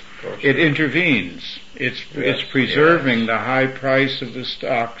exchange. It intervenes. It's preserving the high price of the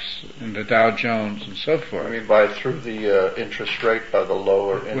stocks and the Dow Jones and so forth. I mean, through the interest rate, by the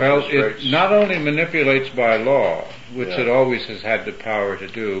lower interest rates? Well, it not only manipulates by law, which it always has had the power to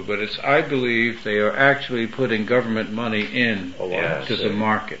do, but I believe they are actually putting government money in to the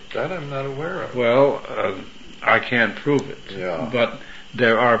market. That I'm not aware of. Well, I can't prove it. Yeah. But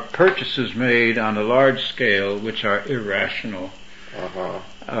there are purchases made on a large scale which are irrational.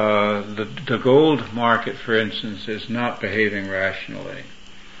 The gold market, for instance, is not behaving rationally,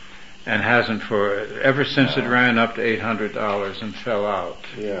 and hasn't ever since it ran up to $800 and fell out.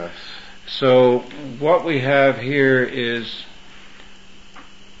 Yes. So what we have here is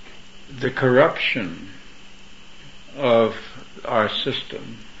the corruption of our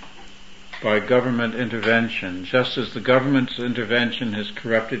system by government intervention. Just as the government's intervention has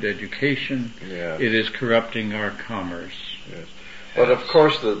corrupted education, it is corrupting our commerce. Yes. But of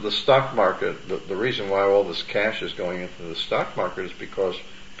course the stock market, the reason why all this cash is going into the stock market is because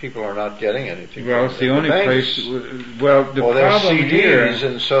people are not getting anything. Well, it's the only place. Well, the they're problem CDs, here,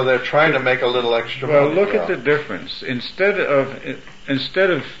 and so they're trying to make a little extra well, money. look at the difference. Instead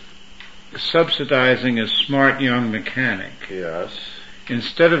of subsidizing a smart young mechanic,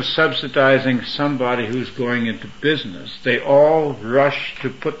 instead of subsidizing somebody who's going into business, they all rush to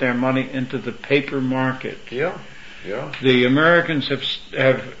put their money into the paper market. The Americans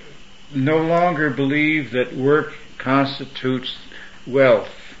have no longer believed that work constitutes wealth.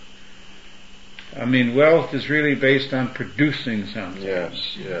 I mean, wealth is really based on producing something.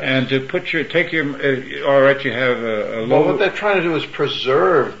 Yes. And to all right, you have a low. Well, what they're trying to do is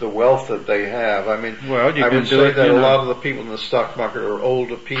preserve the wealth that they have. I mean, I would say that a lot of the people in the stock market are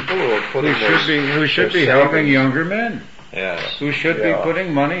older people who are putting who should be helping younger men. Yes. Who should be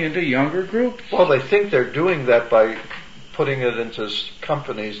putting money into younger groups. Well, they think they're doing that by putting it into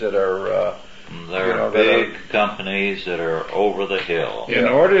companies that are big companies that are over the hill. In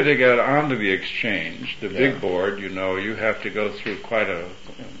order to get onto the exchange, the big board, you have to go through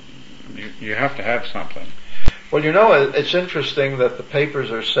you have to have something. Well, it's interesting that the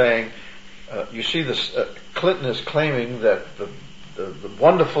papers are saying, you see this, Clinton is claiming that the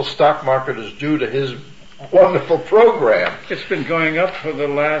wonderful stock market is due to his wonderful program. It's been going up for the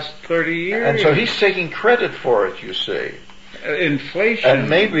last 30 years. And so he's taking credit for it, you see. Inflation. And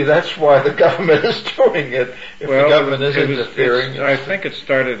maybe that's why the government is doing it, if the government is interfering. I think it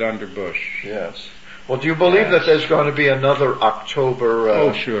started under Bush. Yes. Well, do you believe that there's going to be another October?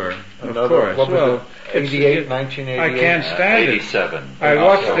 Oh, sure. Of course. What was it? 1988? I can't stand 87. I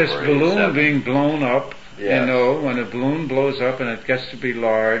watched this balloon being blown up. Yes. When a balloon blows up and it gets to be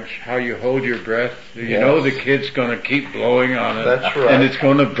large, how you hold your breath. You know the kid's going to keep blowing on it. That's right. And it's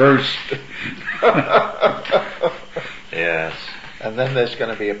going to burst. Yes. And then there's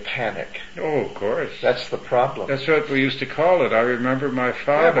going to be a panic. Oh, of course. That's the problem. That's what we used to call it. I remember my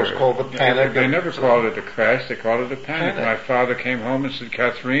father. It was called the panic. They never called it a crash. They called it a panic. My father came home and said,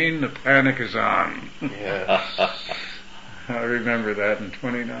 "Catherine, the panic is on." Yes. I remember that in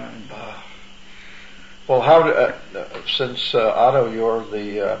 29. Well, since Otto, you're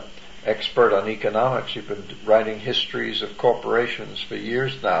the expert on economics, you've been writing histories of corporations for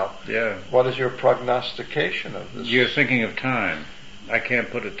years now. Yeah. What is your prognostication of this? You're thinking of time. I can't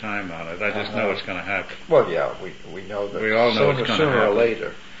put a time on it. I just know it's going to happen. Well, yeah, we know that we all know it's going to sooner or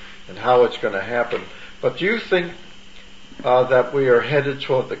later, and how it's going to happen. But do you think that we are headed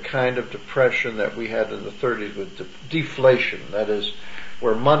toward the kind of depression that we had in the 30s with deflation? That is,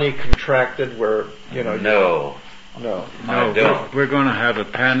 where money contracted, where No. I don't. We're going to have a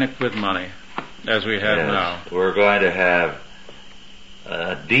panic with money, as we have now. We're going to have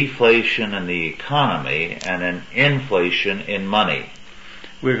deflation in the economy and an inflation in money.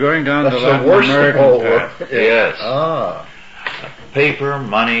 We're going down That's the Latin American path. Yes. Paper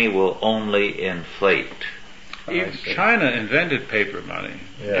money will only inflate. China invented paper money,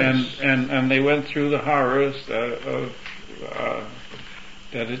 and they went through the horrors that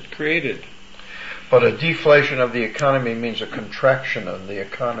it created. But a deflation of the economy means a contraction of the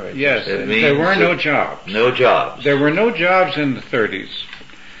economy. Yes, there were no jobs. No jobs. There were no jobs in the 30s.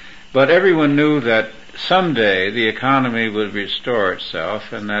 But everyone knew that someday the economy would restore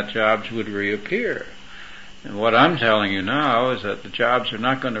itself and that jobs would reappear. And what I'm telling you now is that the jobs are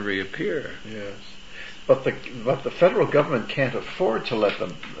not going to reappear. Yes. But the federal government can't afford to let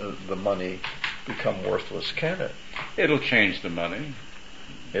the money become worthless, can it? It'll change the money.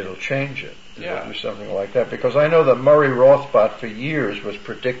 It'll change it. Yeah. It'll do something like that. Because I know that Murray Rothbard for years was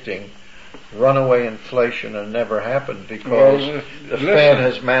predicting runaway inflation, and never happened because the Fed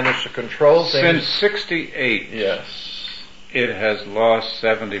has managed to control things. Since '68, yes, it has lost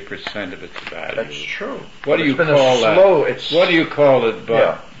 70% of its value. That's true. What do you call that? What do you call it?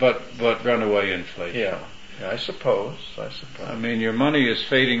 But runaway inflation. Yeah, I suppose. I mean, your money is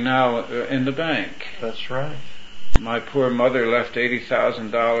fading now in the bank. That's right. My poor mother left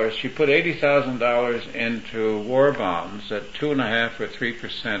 $80,000. She put $80,000 into war bonds at 2.5% or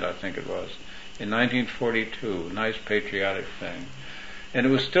 3%, I think it was, in 1942. Nice patriotic thing. And it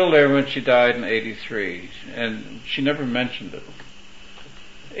was still there when she died in '83, and she never mentioned it.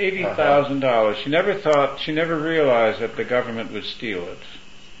 $80,000. She never realized that the government would steal it.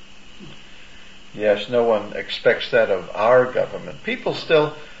 Yes, no one expects that of our government. People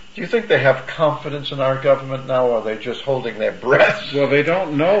still, do you think they have confidence in our government now, or are they just holding their breath? Well, they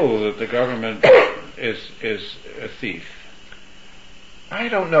don't know that the government is a thief. I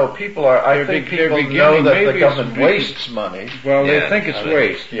don't know. I think people know that the government wastes money. Well, they think it's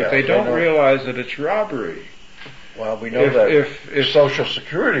waste, but they don't realize that it's robbery. Well, we know that if Social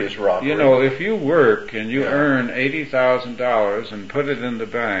Security is robbery. You know, if you work and you earn $80,000 and put it in the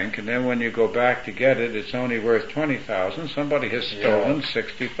bank, and then when you go back to get it, it's only worth $20,000. Somebody has stolen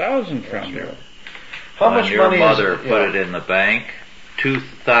 $60,000 from you. How much money? Your mother put it in the bank.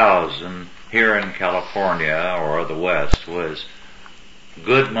 $2,000 here in California or the West was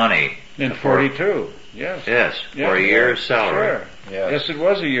good money. In '42, yes. Yes, for a year's salary. Sure. Yes, it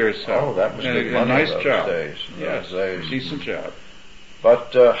was a year's salary. Oh, that was big money. A nice those job. Days. Yes, days. Decent job.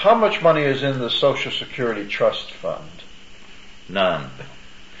 But how much money is in the Social Security Trust Fund? None.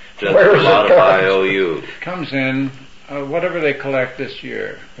 Just a lot of IOU. Comes in whatever they collect this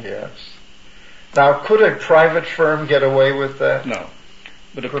year. Yes. Now, could a private firm get away with that? No.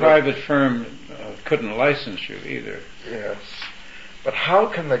 But a private firm couldn't license you either. Yes. But how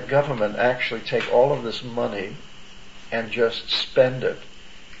can the government actually take all of this money and just spend it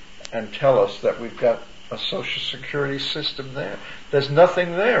and tell us that we've got a Social Security system there? There's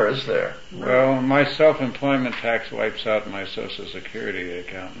nothing there, is there? Well, my self-employment tax wipes out my Social Security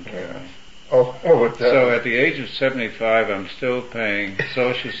account. Yeah. Oh, it does. So at the age of 75, I'm still paying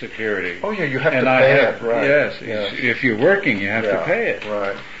Social Security. Oh, yeah, you have to pay it, right? Yes. If you're working, you have to pay it.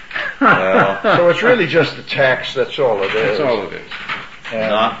 Right. So it's really just a tax, that's all it is. That's all it is.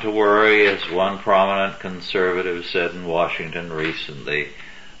 Not to worry, as one prominent conservative said in Washington recently,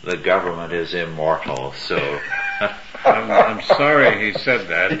 the government is immortal, so... I'm sorry he said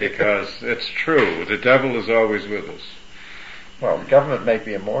that, because it's true. The devil is always with us. Well, government may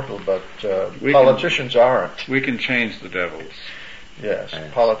be immortal, but politicians aren't. We can change the devils. Yes,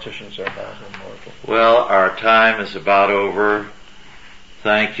 politicians are not immortal. Well, our time is about over.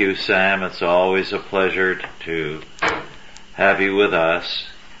 Thank you, Sam. It's always a pleasure to have you with us.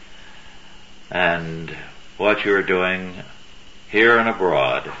 And what you're doing here and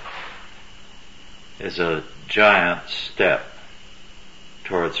abroad is a giant step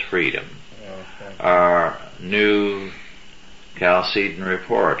towards freedom. Our new Chalcedon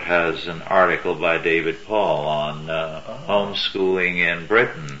Report has an article by David Paul on homeschooling in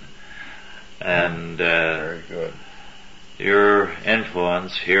Britain. And very good. Your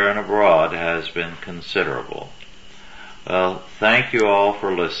influence here and abroad has been considerable. Well, thank you all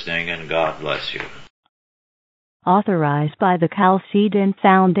for listening, and God bless you. Authorized by the Chalcedon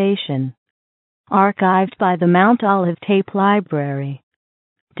Foundation. Archived by the Mount Olive Tape Library.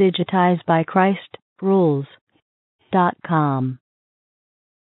 Digitized by ChristRules.com.